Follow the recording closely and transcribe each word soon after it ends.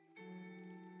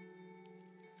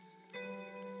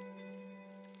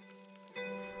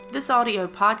This audio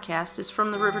podcast is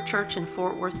from the River Church in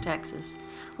Fort Worth, Texas.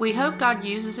 We hope God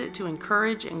uses it to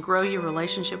encourage and grow your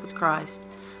relationship with Christ.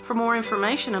 For more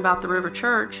information about the River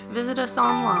Church, visit us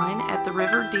online at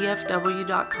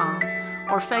theriverdfw.com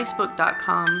or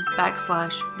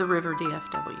facebook.com/theriverdfw.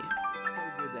 So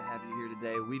good to have you here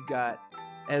today. We've got,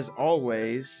 as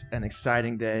always, an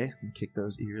exciting day. Let me kick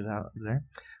those ears out there.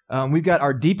 We've got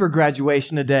our Deeper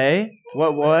graduation today.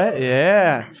 What?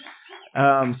 Yeah.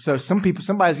 So somebody's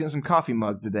getting some coffee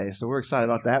mugs today, so we're excited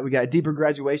about that. We got Deeper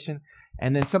graduation,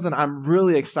 and then something I'm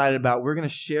really excited about. We're going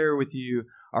to share with you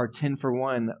our 10 for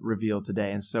 1 reveal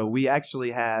today. And so we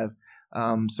actually have,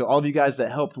 so all of you guys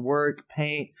that helped work,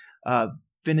 paint,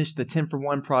 finish the 10 for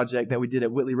 1 project that we did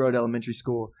at Whitley Road Elementary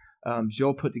School.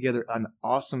 Joel put together an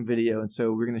awesome video, and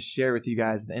so we're going to share with you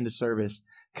guys at the end of service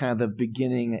kind of the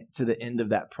beginning to the end of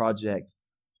that project.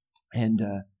 And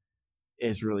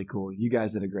it's really cool. You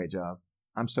guys did a great job.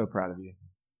 I'm so proud of you.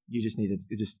 You just need to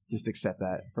just accept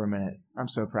that for a minute. I'm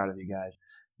so proud of you guys.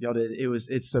 Y'all did.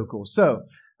 It's so cool. So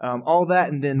all that,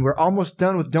 and then we're almost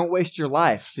done with Don't Waste Your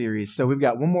Life series. So we've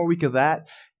got one more week of that,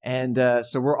 and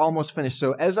so we're almost finished.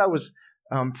 So as I was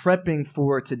prepping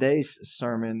for today's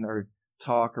sermon or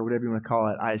talk or whatever you want to call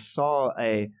it, I saw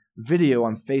a video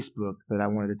on Facebook that I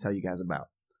wanted to tell you guys about.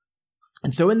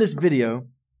 And so in this video,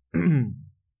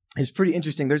 it's pretty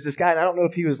interesting. There's this guy, and I don't know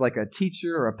if he was like a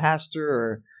teacher or a pastor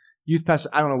or youth pastor.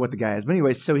 I don't know what the guy is. But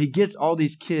anyway, so he gets all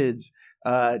these kids,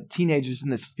 teenagers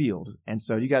in this field. And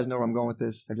so you guys know where I'm going with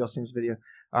this. Have y'all seen this video?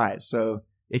 All right. So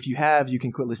if you have, you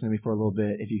can quit listening to me for a little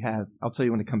bit. If you have, I'll tell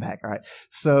you when to come back. All right.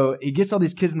 So he gets all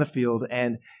these kids in the field,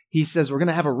 and he says, we're going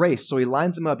to have a race. So he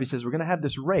lines them up. He says, we're going to have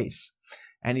this race.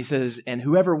 And he says, and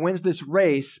whoever wins this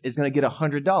race is going to get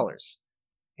 $100.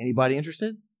 Anybody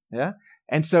interested? Yeah.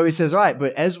 And so he says, all right,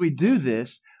 but as we do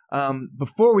this,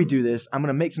 before we do this, I'm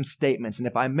going to make some statements. And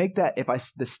if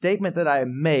the statement that I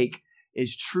make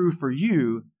is true for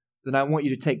you, then I want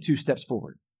you to take 2 steps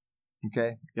forward.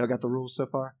 Okay? Y'all got the rules so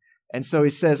far? And so he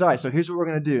says, all right, so here's what we're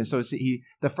going to do. And so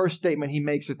the first statement he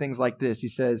makes are things like this. He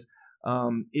says,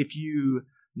 if you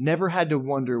never had to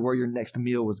wonder where your next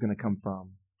meal was going to come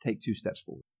from, take 2 steps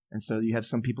forward. And so you have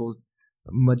some people,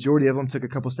 majority of them took a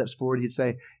couple steps forward. He'd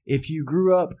say, if you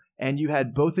grew up and you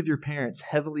had both of your parents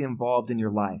heavily involved in your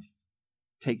life,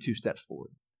 take 2 steps forward.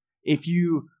 If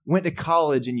you went to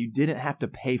college and you didn't have to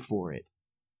pay for it,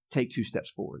 take 2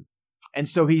 steps forward. And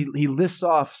so he lists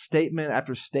off statement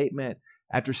after statement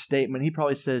after statement. He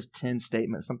probably says 10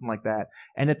 statements, something like that.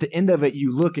 And at the end of it,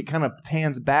 you look, it kind of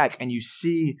pans back, and you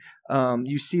see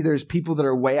there's people that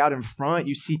are way out in front.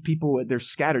 You see people, they're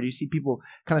scattered. You see people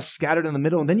kind of scattered in the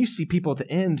middle. And then you see people at the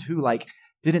end who like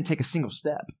didn't take a single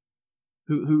step,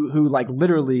 who like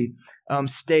literally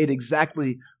stayed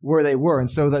exactly where they were. And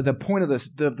so the point of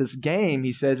this game,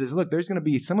 he says, is look, there's going to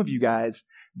be some of you guys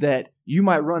that you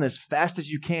might run as fast as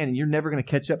you can, and you're never going to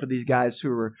catch up to these guys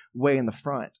who are way in the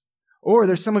front. Or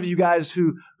there's some of you guys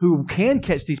who can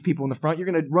catch these people in the front.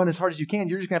 You're going to run as hard as you can.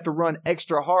 You're just going to have to run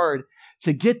extra hard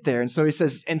to get there. And so he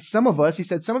says, and some of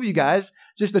you guys,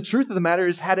 just the truth of the matter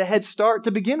is, had a head start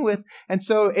to begin with. And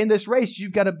so in this race,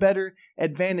 you've got a better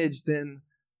advantage than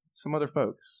some other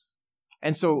folks.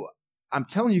 And so I'm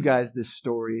telling you guys this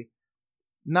story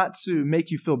not to make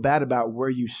you feel bad about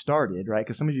where you started, right?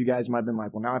 Because some of you guys might have been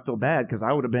like, well, now I feel bad because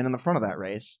I would have been in the front of that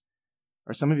race.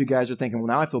 Or some of you guys are thinking,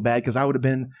 well, now I feel bad because I would have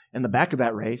been in the back of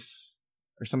that race.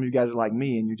 Or some of you guys are like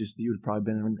me, and you would have probably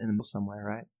been in the middle somewhere,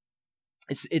 right?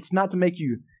 It's not to make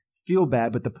you feel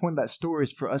bad, but the point of that story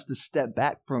is for us to step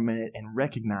back for a minute and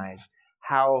recognize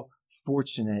how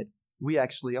fortunate we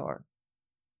actually are.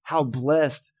 How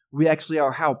blessed we actually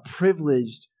are. How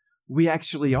privileged we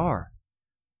actually are.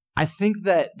 I think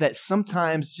that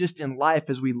sometimes just in life,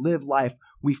 as we live life,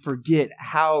 we forget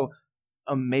how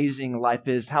amazing life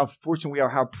is, how fortunate we are,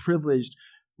 how privileged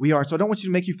we are. So I don't want you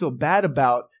to make you feel bad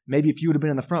about maybe if you would have been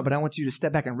in the front, but I want you to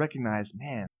step back and recognize,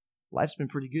 man, life's been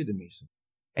pretty good to me.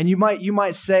 And you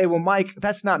might say, well, Mike,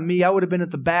 that's not me. I would have been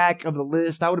at the back of the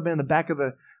list. I would have been in the back of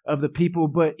the people.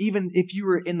 But even if you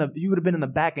would have been in the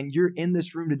back and you're in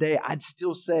this room today, I'd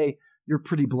still say you're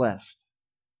pretty blessed.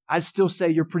 I'd still say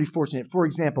you're pretty fortunate. For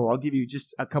example, I'll give you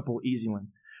just a couple easy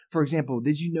ones. For example,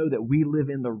 did you know that we live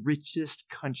in the richest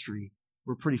country?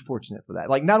 We're pretty fortunate for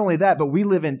that. Like, not only that, but we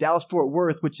live in Dallas-Fort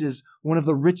Worth, which is one of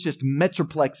the richest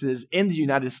metroplexes in the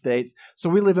United States. So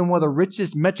we live in one of the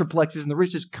richest metroplexes in the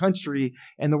richest country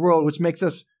in the world, which makes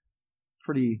us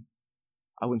pretty,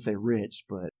 I wouldn't say rich,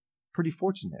 but pretty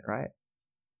fortunate, right?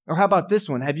 Or how about this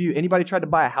one? Have anybody tried to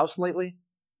buy a house lately?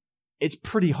 It's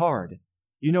pretty hard.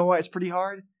 You know why it's pretty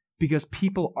hard? Because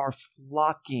people are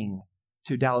flocking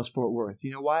to Dallas-Fort Worth.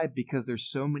 You know why? Because there's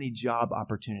so many job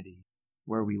opportunities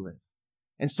where we live.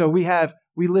 And so we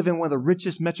live in one of the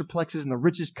richest metroplexes and the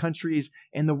richest countries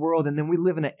in the world. And then we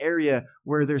live in an area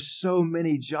where there's so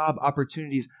many job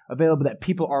opportunities available that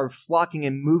people are flocking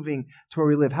and moving to where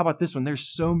we live. How about this one? There's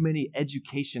so many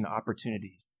education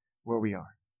opportunities where we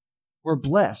are. We're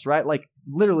blessed, right? Like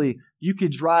literally you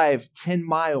could drive 10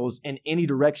 miles in any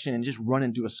direction and just run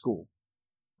into a school,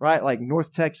 right? Like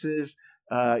North Texas,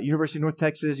 University of North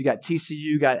Texas, you got TCU,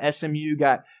 you got SMU, you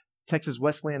got Texas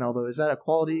Wesleyan, although is that a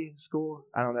quality school?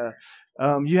 I don't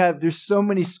know. There's so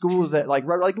many schools that like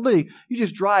literally you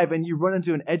just drive and you run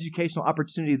into an educational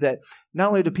opportunity that not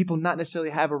only do people not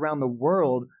necessarily have around the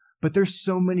world, but there's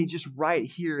so many just right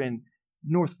here in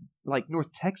North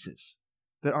Texas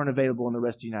that aren't available in the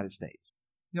rest of the United States.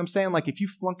 You know what I'm saying? Like if you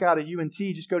flunk out of UNT,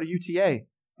 just go to UTA. If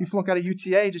you flunk out of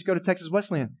UTA, just go to Texas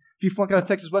Wesleyan. If you flunk out of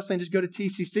Texas Wesleyan, just go to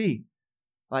TCC.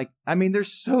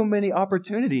 There's so many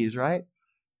opportunities, right?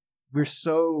 We're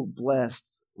so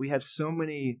blessed. We have so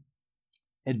many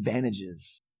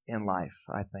advantages in life,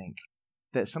 I think,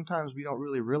 that sometimes we don't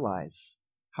really realize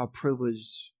how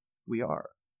privileged we are.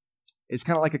 It's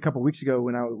kind of like a couple weeks ago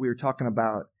when we were talking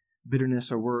about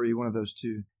bitterness or worry, one of those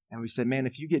two. And we said, man,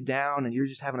 if you get down and you're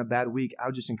just having a bad week, I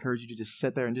would just encourage you to just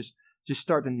sit there and just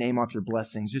start to name off your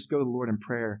blessings. Just go to the Lord in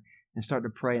prayer and start to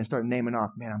pray and start naming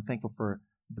off, man, I'm thankful for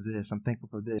this. I'm thankful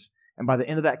for this. And by the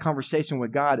end of that conversation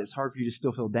with God, it's hard for you to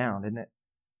still feel down, isn't it?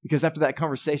 Because after that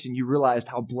conversation, you realized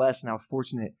how blessed and how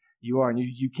fortunate you are. And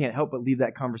you can't help but leave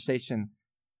that conversation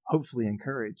hopefully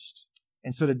encouraged.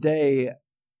 And so today,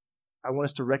 I want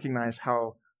us to recognize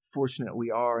how fortunate we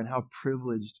are and how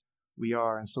privileged we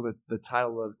are. And so the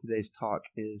title of today's talk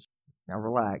is, now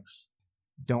relax,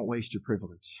 don't waste your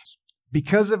privilege.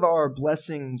 Because of our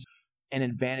blessings and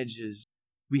advantages,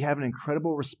 we have an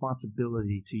incredible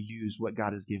responsibility to use what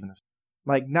God has given us.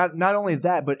 Like not only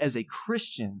that, but as a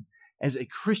Christian,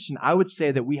 I would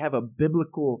say that we have a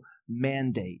biblical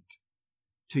mandate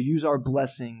to use our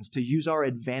blessings, to use our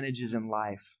advantages in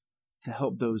life to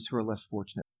help those who are less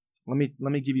fortunate. Let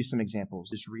me give you some examples.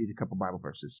 Just read a couple Bible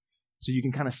verses so you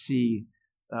can kind of see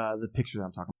the picture that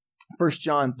I'm talking about. 1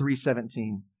 John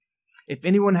 3:17. If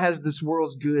anyone has this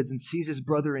world's goods and sees his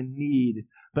brother in need,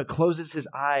 but closes his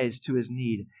eyes to his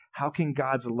need, how can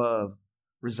God's love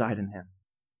reside in him?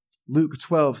 Luke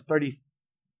 3:10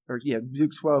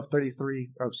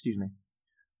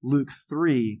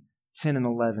 and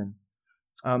 11.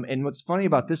 And what's funny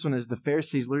about this one is the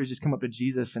Pharisees literally just come up to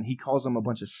Jesus and he calls them a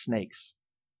bunch of snakes.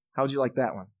 How would you like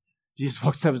that one? Jesus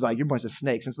walks up and is like, you're a bunch of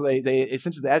snakes. And so they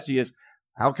essentially ask Jesus,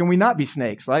 how can we not be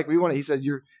snakes? He said,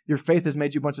 your faith has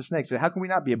made you a bunch of snakes. They said, how can we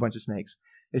not be a bunch of snakes?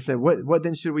 They said, what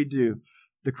then should we do?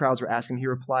 The crowds were asking. He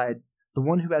replied, the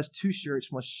one who has 2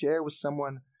 shirts must share with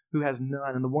someone who has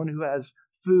none, and the one who has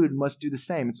food must do the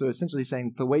same. And so essentially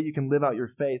saying the way you can live out your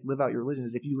faith, live out your religion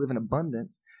is if you live in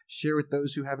abundance, share with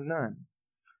those who have none.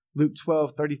 Luke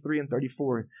 12:33 and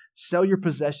 34. Sell your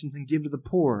possessions and give to the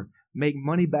poor. Make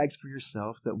money bags for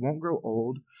yourselves that won't grow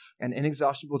old, and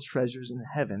inexhaustible treasures in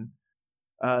heaven,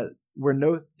 where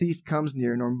no thief comes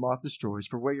near nor moth destroys.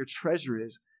 For where your treasure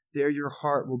is, there your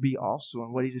heart will be also.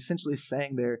 And what he's essentially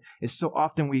saying there is so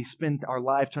often we spend our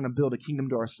life trying to build a kingdom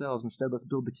to ourselves. Instead, let's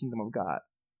build the kingdom of God.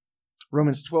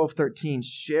 Romans 12:13.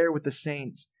 Share with the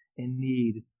saints in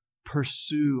need.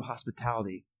 Pursue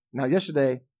hospitality. Now,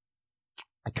 yesterday,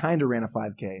 I kind of ran a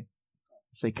 5K. I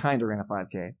say kind of ran a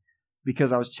 5K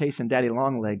because I was chasing Daddy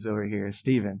Longlegs over here,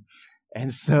 Steven.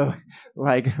 And so,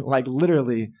 like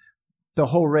literally, the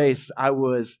whole race, I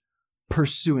was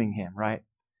pursuing him, right?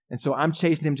 And so I'm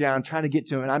chasing him down, trying to get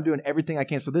to him, and I'm doing everything I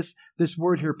can. So this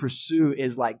word here, pursue,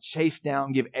 is like chase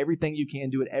down, give everything you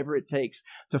can, do whatever it takes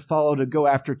to follow, to go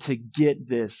after, to get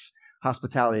this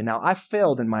hospitality. Now, I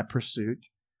failed in my pursuit,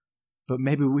 but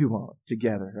maybe we won't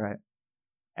together, right?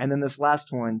 And then this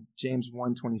last one, James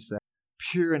 1:27,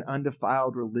 pure and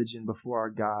undefiled religion before our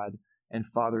God and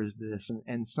Father is this.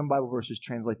 And some Bible verses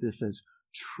translate this as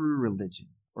true religion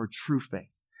or true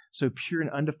faith. So pure and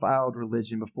undefiled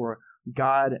religion before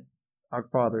God, our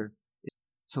Father, is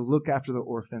to look after the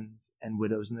orphans and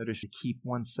widows in order to keep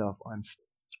oneself unstained.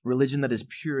 Religion that is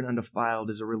pure and undefiled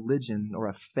is a religion or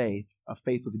a faith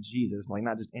with Jesus, like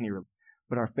not just any religion,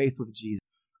 but our faith with Jesus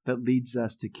that leads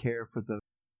us to care for those.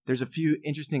 There's a few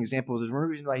interesting examples. There's one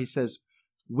reason why he says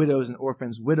widows and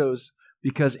orphans. Widows,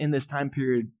 because in this time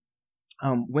period,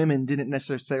 women didn't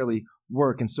necessarily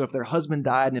work. And so if their husband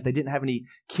died and if they didn't have any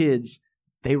kids,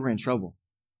 they were in trouble.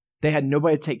 They had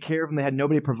nobody to take care of them. They had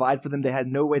nobody to provide for them. They had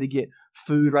no way to get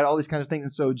food, right? All these kinds of things.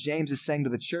 And so James is saying to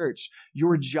the church,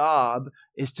 your job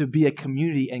is to be a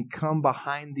community and come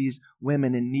behind these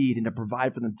women in need and to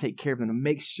provide for them, to take care of them, to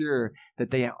make sure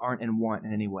that they aren't in want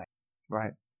in any way,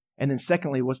 right? And then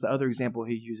secondly, what's the other example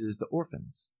he uses? The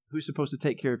orphans. Who's supposed to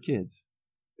take care of kids?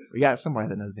 We got somebody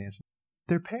that knows the answer.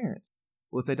 Their parents.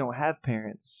 Well, if they don't have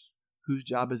parents, whose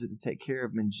job is it to take care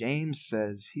of them? And James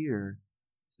says here,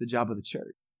 it's the job of the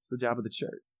church. It's the job of the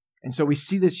church. And so we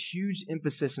see this huge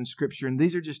emphasis in Scripture, and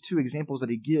these are just two examples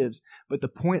that he gives, but the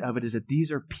point of it is that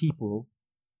these are people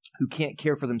who can't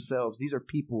care for themselves. These are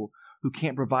people who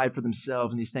can't provide for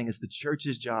themselves, and he's saying it's the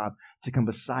church's job to come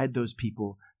beside those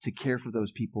people, to care for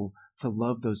those people, to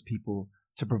love those people,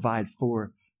 to provide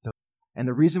for those. And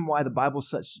the reason why the Bible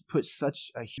puts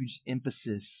such a huge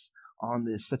emphasis on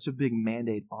this, such a big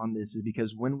mandate on this, is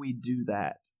because when we do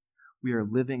that, we are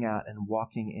living out and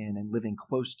walking in and living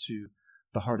close to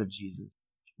the heart of Jesus.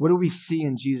 What do we see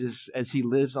in Jesus as he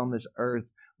lives on this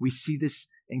earth? We see this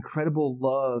incredible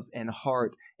love and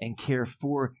heart and care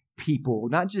for people,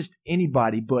 not just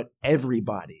anybody, but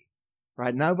everybody,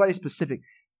 right? Nobody specific,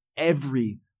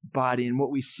 everybody. And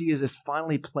what we see is this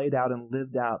finally played out and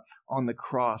lived out on the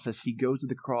cross as he goes to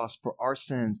the cross for our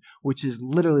sins, which is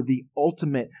literally the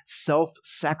ultimate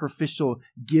self-sacrificial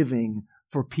giving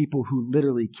for people who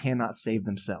literally cannot save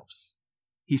themselves.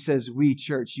 He says, we,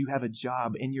 church, you have a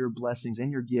job in your blessings,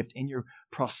 in your gift, in your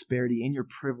prosperity, in your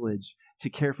privilege to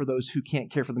care for those who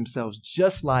can't care for themselves,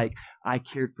 just like I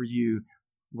cared for you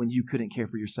when you couldn't care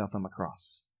for yourself on the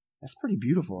cross. That's pretty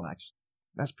beautiful, actually.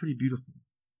 That's pretty beautiful.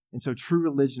 And so true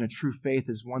religion, a true faith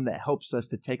is one that helps us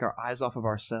to take our eyes off of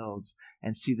ourselves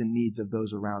and see the needs of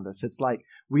those around us. It's like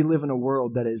we live in a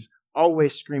world that is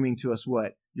always screaming to us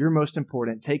what? You're most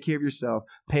important. Take care of yourself.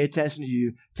 Pay attention to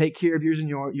you. Take care of yours and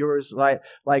yours. Like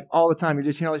all the time, you're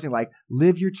just hearing all these things like,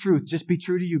 live your truth. Just be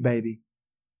true to you, baby.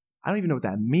 I don't even know what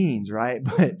that means, right?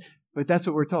 But that's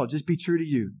what we're told. Just be true to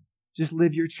you. Just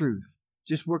live your truth.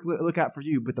 Just look out for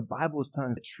you. But the Bible is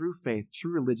telling us that true faith,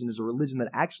 true religion is a religion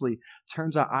that actually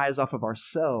turns our eyes off of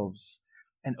ourselves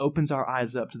and opens our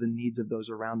eyes up to the needs of those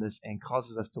around us and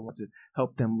causes us to want to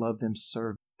help them, love them,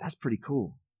 serve. That's pretty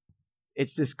cool.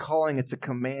 It's this calling, it's a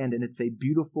command, and it's a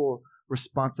beautiful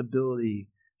responsibility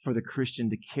for the Christian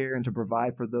to care and to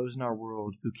provide for those in our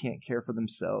world who can't care for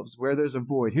themselves. Where there's a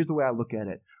void, here's the way I look at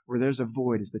it. Where there's a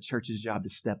void, it's the church's job to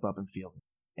step up and fill it.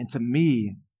 And to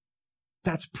me,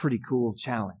 that's a pretty cool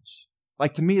challenge.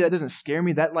 Like, to me, that doesn't scare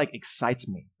me. That, excites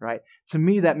me, right? To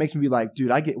me, that makes me be like,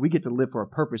 dude, we get to live for a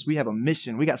purpose. We have a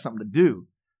mission. We got something to do,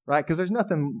 right? Because there's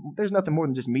nothing more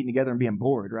than just meeting together and being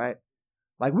bored, right?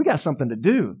 Like, we got something to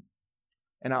do.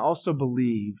 And I also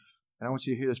believe, and I want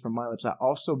you to hear this from my lips, I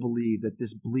also believe that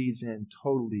this bleeds in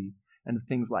totally into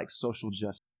things like social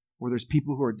justice, where there's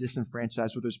people who are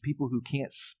disenfranchised, where there's people who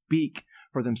can't speak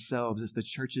for themselves. It's the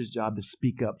church's job to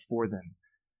speak up for them,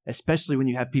 especially when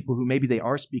you have people who maybe they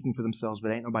are speaking for themselves,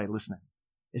 but ain't nobody listening.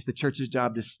 It's the church's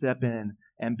job to step in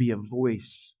and be a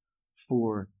voice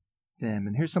for them.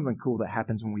 And here's something cool that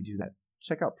happens when we do that.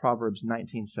 Check out Proverbs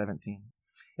 19:17.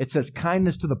 It says,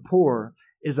 kindness to the poor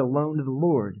is a loan to the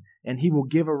Lord, and he will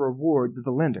give a reward to the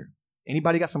lender.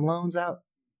 Anybody got some loans out?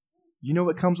 You know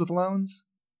what comes with loans?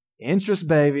 Interest,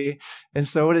 baby. And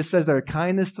so what it says there,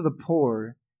 kindness to the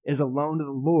poor is a loan to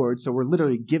the Lord. So we're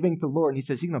literally giving to the Lord, and he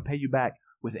says he's going to pay you back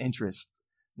with interest.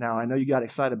 Now, I know you got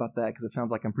excited about that because it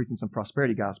sounds like I'm preaching some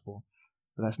prosperity gospel,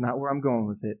 but that's not where I'm going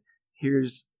with it.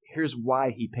 Here's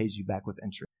why he pays you back with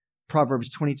interest. Proverbs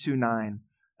 22:9.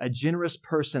 A generous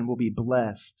person will be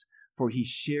blessed, for he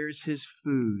shares his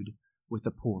food with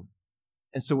the poor.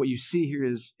 And so what you see here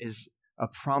is a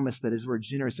promise that as we're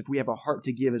generous, if we have a heart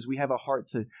to give, as we have a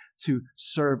heart to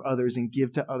serve others and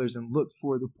give to others and look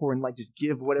for the poor and just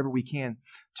give whatever we can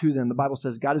to them. The Bible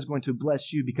says God is going to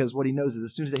bless you because what he knows is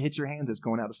as soon as it hits your hands, it's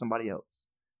going out to somebody else.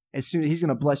 As soon as he's going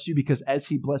to bless you because as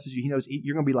he blesses you, he knows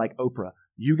you're going to be like Oprah.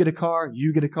 You get a car,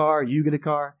 you get a car, you get a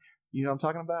car. You know what I'm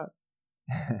talking about?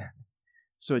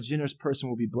 So a generous person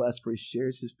will be blessed, for he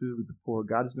shares his food with the poor.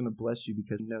 God is going to bless you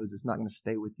because he knows it's not going to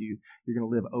stay with you. You're going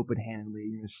to live open-handedly.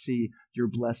 You're going to see your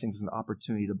blessings as an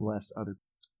opportunity to bless others.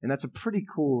 And that's a pretty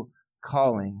cool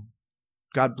calling.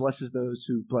 God blesses those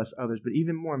who bless others. But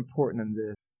even more important than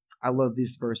this, I love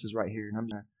these verses right here, and I'm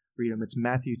going to read them. It's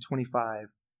Matthew 25:34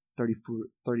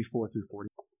 through 40.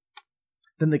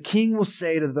 Then the king will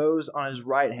say to those on his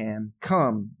right hand,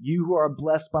 come, you who are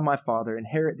blessed by my Father,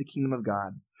 inherit the kingdom of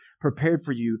God, prepared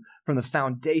for you from the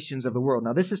foundations of the world.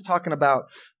 Now, this is talking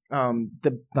about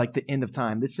the end of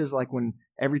time. This is like when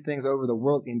everything's over the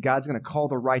world and God's going to call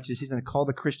the righteous. He's going to call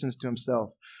the Christians to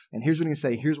himself. And here's what he's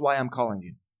going to say. Here's why I'm calling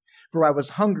you. For I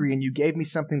was hungry, and you gave me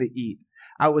something to eat.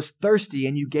 I was thirsty,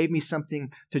 and you gave me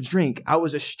something to drink. I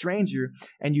was a stranger,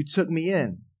 and you took me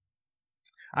in.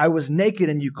 I was naked,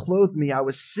 and you clothed me. I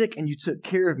was sick, and you took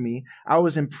care of me. I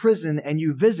was in prison, and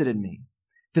you visited me.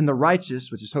 Then the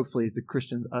righteous, which is hopefully the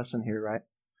Christians, us in here, right?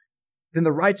 Then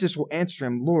the righteous will answer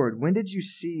him, Lord, when did you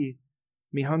see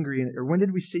me hungry, or when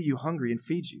did we see you hungry and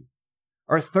feed you?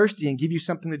 Or thirsty and give you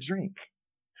something to drink?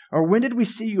 Or when did we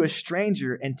see you a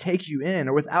stranger and take you in,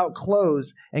 or without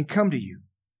clothes and come to you?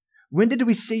 When did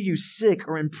we see you sick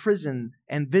or in prison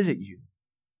and visit you?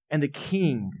 And the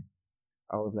king,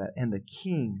 all of that, and the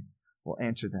king will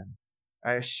answer them.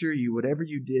 I assure you, whatever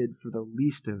you did for the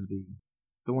least of these,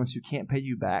 the ones who can't pay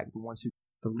you back,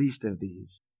 the least of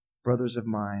these, brothers of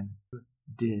mine,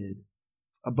 did.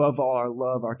 Above all, our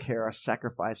love, our care, our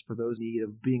sacrifice for those in need,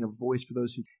 of being a voice for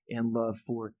those who in love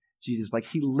for Jesus. Like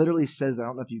he literally says, I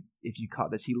don't know if you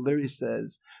caught this, he literally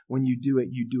says, when you do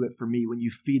it for me. When you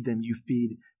feed them, you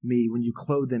feed me. When you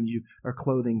clothe them, you are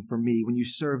clothing for me. When you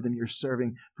serve them, you're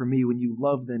serving for me. When you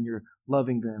love them, you're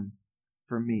loving them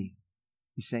for me.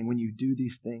 He's saying, when you do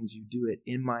these things, you do it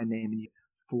in my name and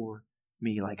for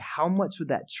me. Like, how much would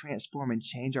that transform and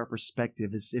change our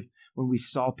perspective as if when we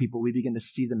saw people, we begin to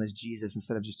see them as Jesus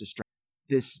instead of just a stranger.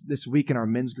 This week in our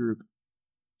men's group,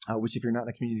 which if you're not in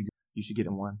a community group, you should get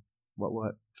in one.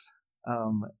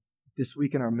 This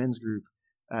week in our men's group,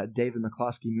 David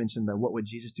McCloskey mentioned the What Would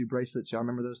Jesus Do bracelets. Y'all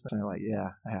remember those things? And I'm like,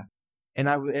 yeah. And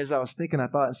as I was thinking, I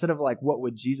thought, instead of like, what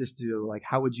would Jesus do? Like,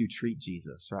 how would you treat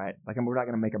Jesus, right? Like, we're not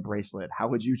going to make a bracelet. How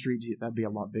would you treat Jesus? That'd be a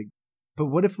lot big. But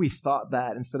what if we thought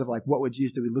that instead of like, what would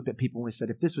Jesus do? We looked at people and we said,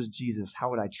 if this was Jesus, how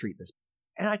would I treat this?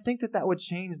 And I think that would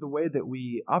change the way that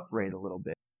we operate a little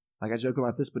bit. Like, I joke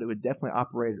about this, but it would definitely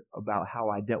operate about how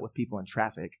I dealt with people in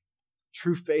traffic.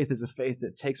 True faith is a faith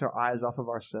that takes our eyes off of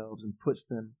ourselves and puts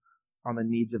them on the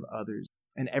needs of others.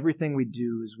 And everything we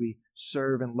do as we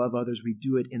serve and love others, we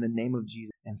do it in the name of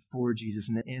Jesus and for Jesus.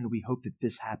 And in the end, we hope that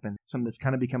this happens. Something that's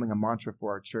kind of becoming a mantra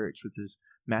for our church, which is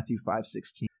Matthew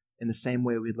 5:16. In the same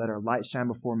way, we let our light shine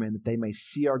before men, that they may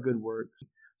see our good works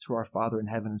to our Father in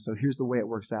heaven. And so here's the way it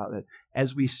works out, that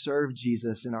as we serve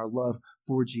Jesus in our love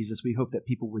for Jesus, we hope that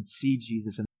people would see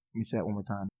Jesus. And let me say that one more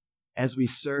time. As we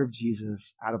serve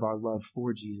Jesus out of our love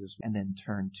for Jesus and then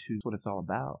turn to what it's all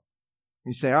about.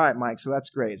 You say, all right, Mike, so that's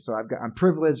great. So I'm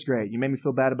privileged, great. You made me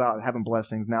feel bad about having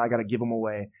blessings. Now I got to give them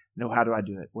away. No, how do I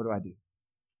do it? What do I do?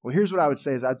 Well, here's what I would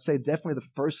say is I'd say definitely the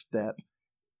first step,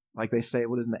 like they say,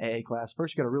 what is in the AA class?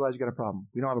 First, you got to realize you got a problem.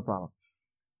 We don't have a problem.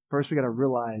 First, we got to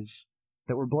realize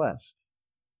that we're blessed.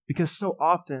 Because so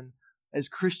often as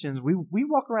Christians, we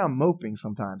walk around moping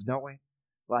sometimes, don't we?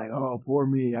 Like, oh, poor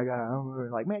me.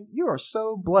 Like, man, you are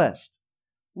so blessed.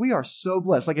 We are so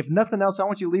blessed. Like, if nothing else, I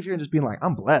want you to leave here and just being like,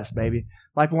 I'm blessed, baby.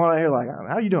 Like, when I hear, like,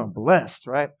 how you doing? Blessed,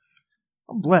 right?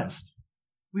 I'm blessed.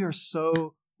 We are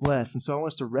so blessed. And so I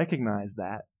want us to recognize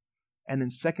that. And then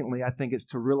secondly, I think it's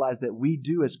to realize that we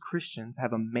do as Christians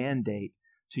have a mandate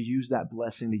to use that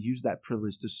blessing, to use that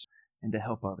privilege to and to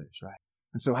help others, right?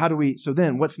 And so so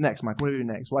then what's next, Mike? What do we do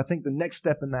next? Well, I think the next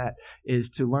step in that is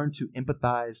to learn to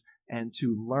empathize and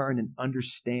to learn and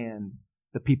understand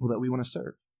the people that we want to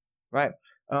serve. Right.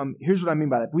 Here's what I mean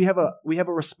by that. We have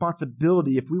a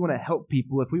responsibility if we want to help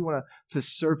people, if we want to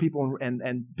serve people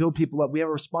and build people up. We have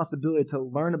a responsibility to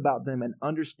learn about them and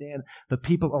understand the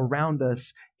people around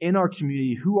us in our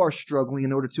community who are struggling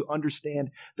in order to understand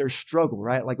their struggle.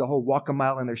 Right, like the whole walk a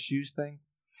mile in their shoes thing.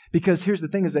 Because here's the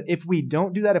thing: is that if we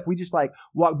don't do that, if we just like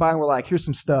walk by and we're like, "Here's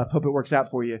some stuff, hope it works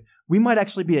out for you," we might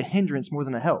actually be a hindrance more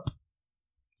than a help.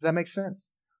 Does that make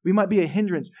sense? We might be a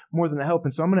hindrance more than a help.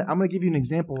 And so I'm gonna give you an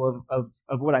example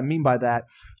of what I mean by that.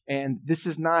 And this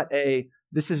is not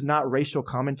racial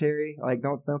commentary. Like,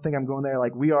 don't think I'm going there.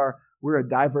 Like, we're a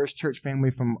diverse church family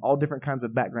from all different kinds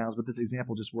of backgrounds, but this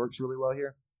example just works really well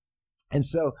here. And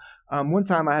so one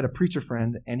time I had a preacher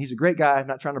friend, and he's a great guy. I'm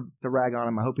not trying to rag on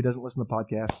him. I hope he doesn't listen to the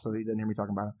podcast, so he doesn't hear me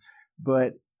talking about him.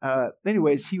 But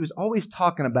anyways, he was always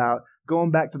talking about going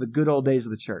back to the good old days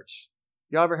of the church.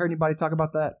 Y'all ever heard anybody talk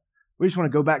about that? We just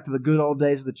want to go back to the good old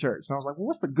days of the church. And I was like, well,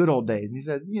 what's the good old days? And he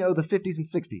said, the 50s and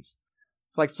 60s.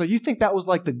 It's like, so you think that was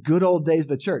like the good old days of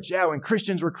the church? Yeah, when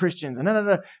Christians were Christians.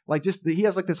 And like, just he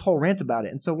has like this whole rant about it.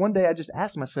 And so one day I just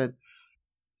asked him, I said,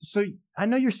 so I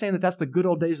know you're saying that that's the good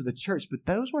old days of the church, but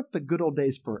those weren't the good old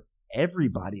days for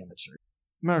everybody in the church.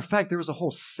 Matter of fact, there was a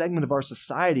whole segment of our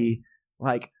society,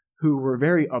 like, who were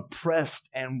very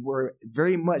oppressed and were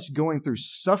very much going through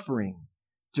suffering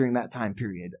during that time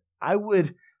period. I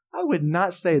would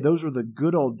not say those were the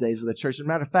good old days of the church. As a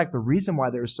matter of fact, the reason why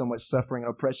there was so much suffering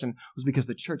and oppression was because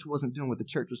the church wasn't doing what the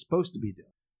church was supposed to be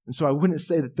doing. And so I wouldn't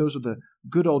say that those were the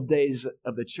good old days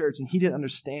of the church. And he didn't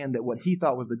understand that what he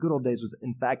thought was the good old days was,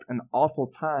 in fact, an awful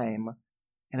time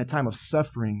and a time of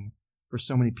suffering for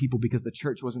so many people because the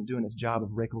church wasn't doing its job of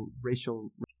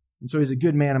racial. And so he's a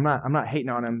good man. I'm not hating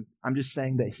on him. I'm just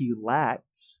saying that he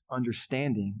lacked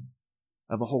understanding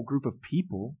of a whole group of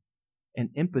people and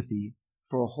empathy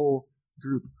for a whole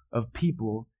group of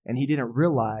people. And he didn't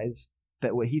realize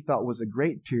that what he thought was a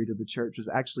great period of the church was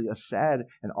actually a sad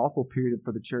and awful period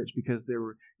for the church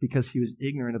because he was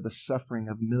ignorant of the suffering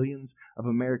of millions of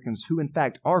Americans who, in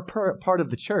fact, are part of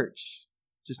the church,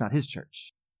 just not his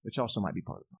church, which also might be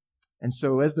part of it. And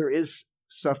so as there is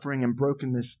suffering and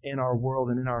brokenness in our world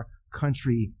and in our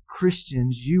country,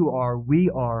 Christians, we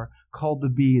are called to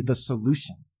be the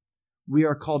solution. We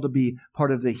are called to be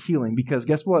part of the healing because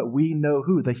guess what? We know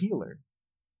who? The healer.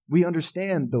 We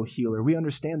understand the healer. We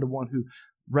understand the one who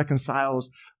reconciles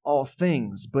all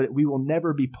things, but we will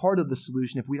never be part of the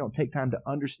solution if we don't take time to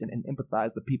understand and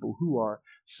empathize the people who are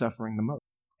suffering the most.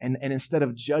 And instead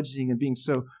of judging and being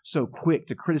so quick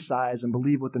to criticize and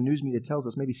believe what the news media tells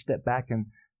us, maybe step back and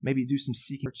maybe do some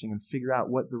seeking and figure out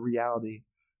what the reality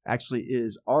actually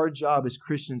is. Our job as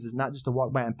Christians is not just to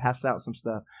walk by and pass out some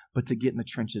stuff, but to get in the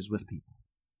trenches with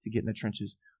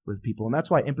people. And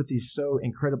that's why empathy is so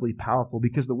incredibly powerful,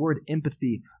 because the word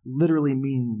empathy literally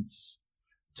means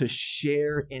to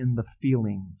share in the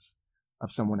feelings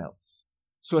of someone else.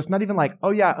 So it's not even like,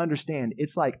 oh yeah, I understand.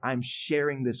 It's like, I'm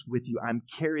sharing this with you. I'm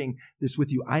carrying this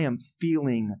with you. I am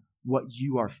feeling what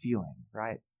you are feeling,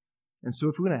 right? And so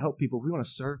if we want to help people, if we want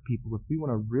to serve people, if we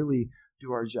want to really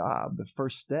do our job, the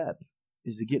first step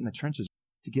is to get in the trenches.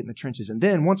 And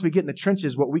then once we get in the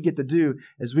trenches, what we get to do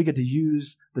is we get to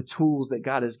use the tools that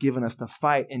God has given us to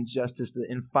fight injustice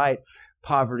and fight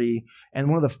poverty. And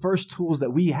one of the first tools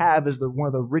that we have as one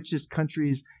of the richest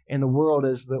countries in the world,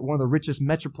 as one of the richest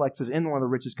metroplexes in one of the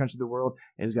richest countries of the world,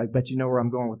 is, I bet you know where I'm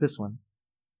going with this one,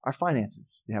 our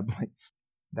finances. Yeah, boy.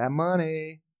 That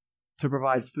money to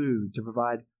provide food, to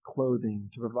provide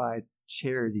clothing, to provide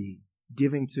charity,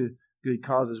 giving to good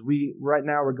causes. Right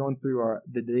now we're going through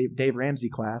the Dave Ramsey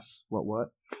class. What?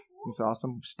 It's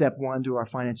awesome. Step 1 to our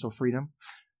financial freedom.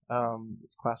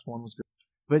 Class 1 was good.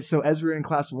 But so as we were in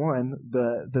class 1,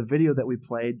 the video that we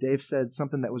played, Dave said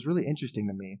something that was really interesting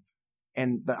to me.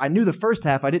 And I knew the first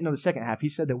half. I didn't know the second half. He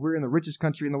said that we're in the richest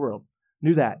country in the world.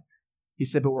 Knew that. He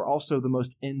said, but we're also the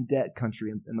most in-debt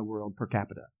country in the world per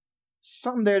capita.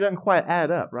 Something there doesn't quite add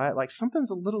up, right? Like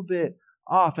something's a little bit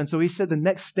off. And so he said the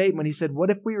next statement, he said, what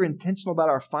if we were intentional about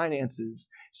our finances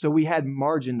so we had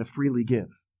margin to freely give?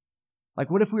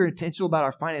 Like what if we were intentional about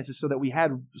our finances so that we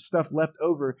had stuff left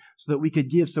over so that we could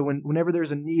give? So whenever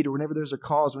there's a need or whenever there's a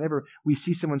cause, whenever we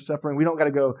see someone suffering, we don't got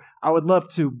to go, I would love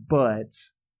to, but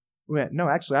no,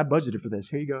 actually I budgeted for this.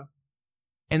 Here you go.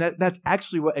 And that's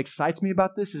actually what excites me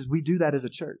about this is we do that as a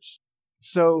church.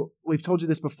 So we've told you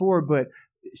this before, but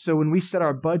so when we set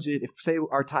our budget, if say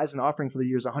our tithes and offering for the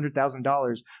year is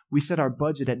 $100,000, we set our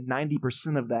budget at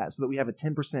 90% of that so that we have a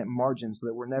 10% margin so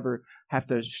that we'll never have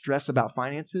to stress about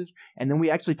finances. And then we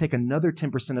actually take another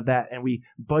 10% of that and we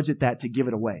budget that to give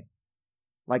it away.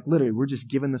 Like literally, we're just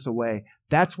giving this away.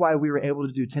 That's why we were able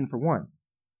to do 10 for 1.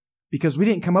 Because we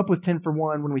didn't come up with 10 for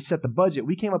 1 when we set the budget.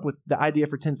 We came up with the idea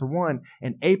for 10 for 1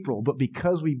 in April. But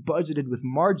because we budgeted with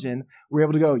margin, we were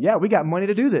able to go, yeah, we got money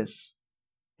to do this.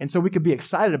 And so we could be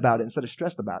excited about it instead of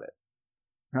stressed about it.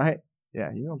 Right?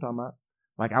 Yeah, you know what I'm talking about.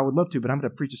 Like, I would love to, but I'm going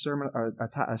to preach a sermon or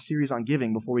a series on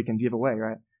giving before we can give away,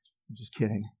 right? I'm just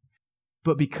kidding.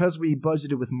 But because we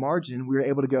budgeted with margin, we were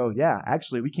able to go, yeah,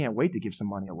 actually, we can't wait to give some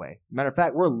money away. Matter of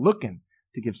fact, we're looking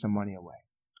to give some money away.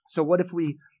 So what if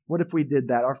we did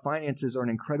that? Our finances are an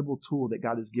incredible tool that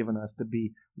God has given us to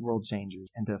be world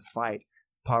changers and to fight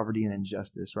poverty and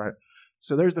injustice, right?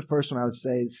 So there's the first one I would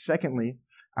say. Secondly,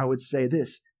 I would say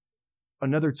this.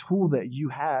 Another tool that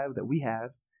we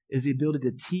have, is the ability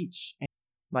to teach.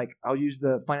 Like, I'll use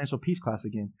the financial peace class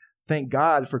again. Thank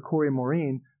God for Corey and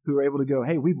Maureen, who are able to go,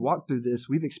 hey, we've walked through this,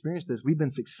 we've experienced this, we've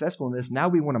been successful in this. Now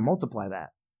we want to multiply that.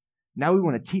 Now we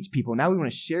want to teach people. Now we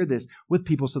want to share this with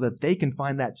people so that they can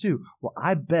find that too. Well,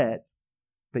 I bet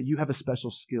that you have a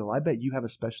special skill. I bet you have a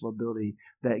special ability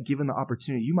that, given the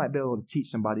opportunity, you might be able to teach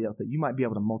somebody else, that you might be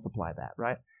able to multiply that,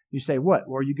 right? You say, what?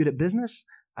 Well, are you good at business?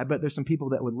 I bet there's some people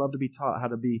that would love to be taught how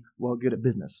to be, good at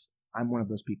business. I'm one of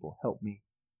those people. Help me.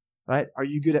 Right? Are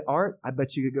you good at art? I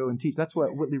bet you could go and teach. That's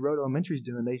what Whitley Road Elementary is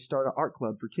doing. They start an art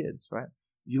club for kids, right?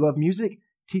 You love music?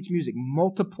 Teach music.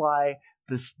 Multiply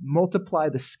the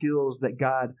skills that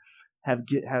God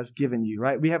has given you,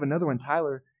 right? We have another one,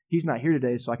 Tyler. He's not here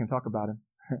today, so I can talk about him,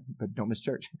 but don't miss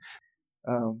church.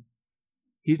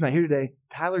 He's not here today.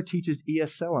 Tyler teaches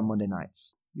ESL on Monday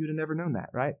nights. You would have never known that,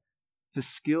 right? It's a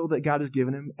skill that God has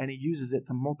given him, and he uses it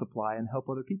to multiply and help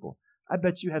other people. I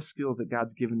bet you have skills that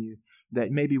God's given you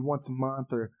that maybe once a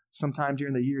month or sometime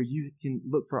during the year you can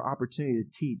look for an opportunity to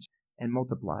teach and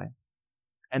multiply.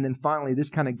 And then finally, this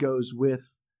kind of goes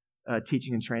with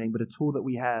teaching and training, but a tool that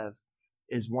we have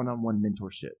is one-on-one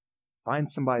mentorship. Find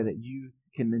somebody that you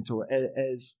can mentor.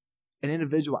 As an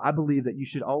individual, I believe that you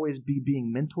should always be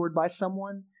being mentored by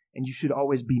someone, and you should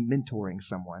always be mentoring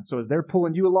someone. So as they're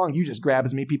pulling you along, you just grab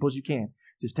as many people as you can.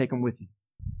 Just take them with you.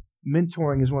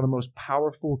 Mentoring is one of the most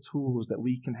powerful tools that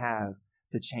we can have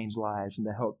to change lives and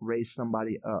to help raise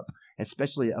somebody up.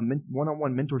 Especially a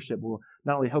one-on-one mentorship will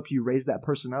not only help you raise that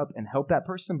person up and help that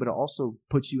person, but it also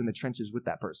puts you in the trenches with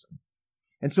that person.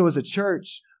 And so as a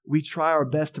church, we try our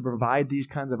best to provide these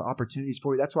kinds of opportunities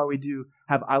for you. That's why we do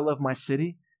have I Love My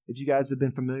City. If you guys have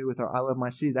been familiar with our I Love My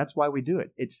City, that's why we do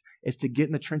it. It's to get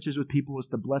in the trenches with people. It's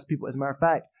to bless people. As a matter of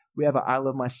fact, we have an I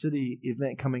Love My City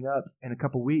event coming up in a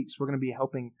couple weeks. We're going to be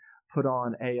helping put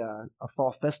on a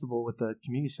fall festival with the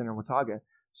community center in Watauga.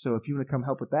 So if you want to come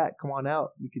help with that, come on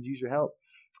out. We could use your help.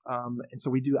 And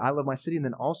so we do I Love My City. And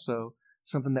then also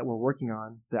something that we're working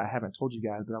on that I haven't told you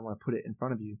guys, but I want to put it in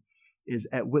front of you, is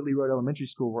at Whitley Road Elementary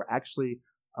School, we're actually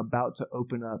about to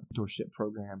open up a mentorship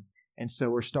program. And so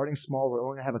we're starting small. We're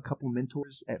only going to have a couple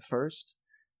mentors at first.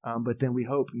 But then we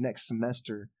hope next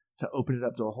semester to open it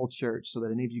up to a whole church so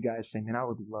that any of you guys say, man, I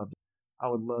would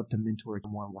love to mentor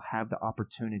someone. We'll have the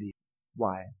opportunity.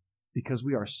 Why? Because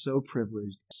we are so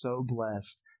privileged, so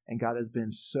blessed, and God has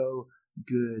been so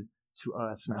good to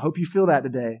us. And I hope you feel that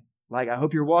today. Like, I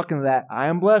hope you're walking to that. I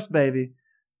am blessed, baby.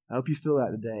 I hope you feel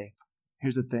that today.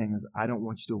 Here's the thing: is I don't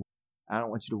want you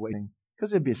to wait,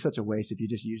 because it'd be such a waste if you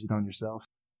just use it on yourself.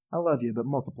 I love you, but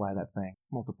multiply that thing.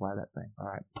 Multiply that thing. All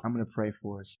right, I'm going to pray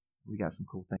for us. We got some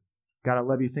cool things. God, I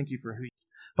love you. Thank you for who you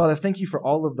are. Father, thank you for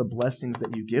all of the blessings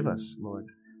that you give us, Lord.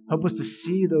 Help us to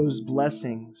see those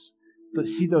blessings, but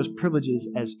see those privileges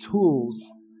as tools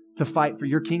to fight for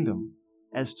your kingdom,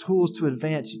 as tools to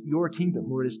advance your kingdom,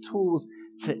 Lord, as tools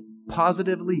to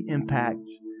positively impact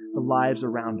the lives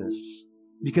around us.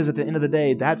 Because at the end of the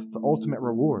day, that's the ultimate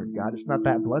reward, God. It's not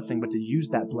that blessing, but to use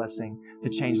that blessing to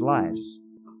change lives.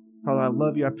 Father, I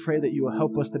love you. I pray that you will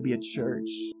help us to be a church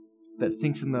that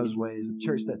thinks in those ways, a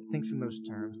church that thinks in those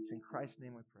terms. It's in Christ's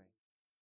name we pray.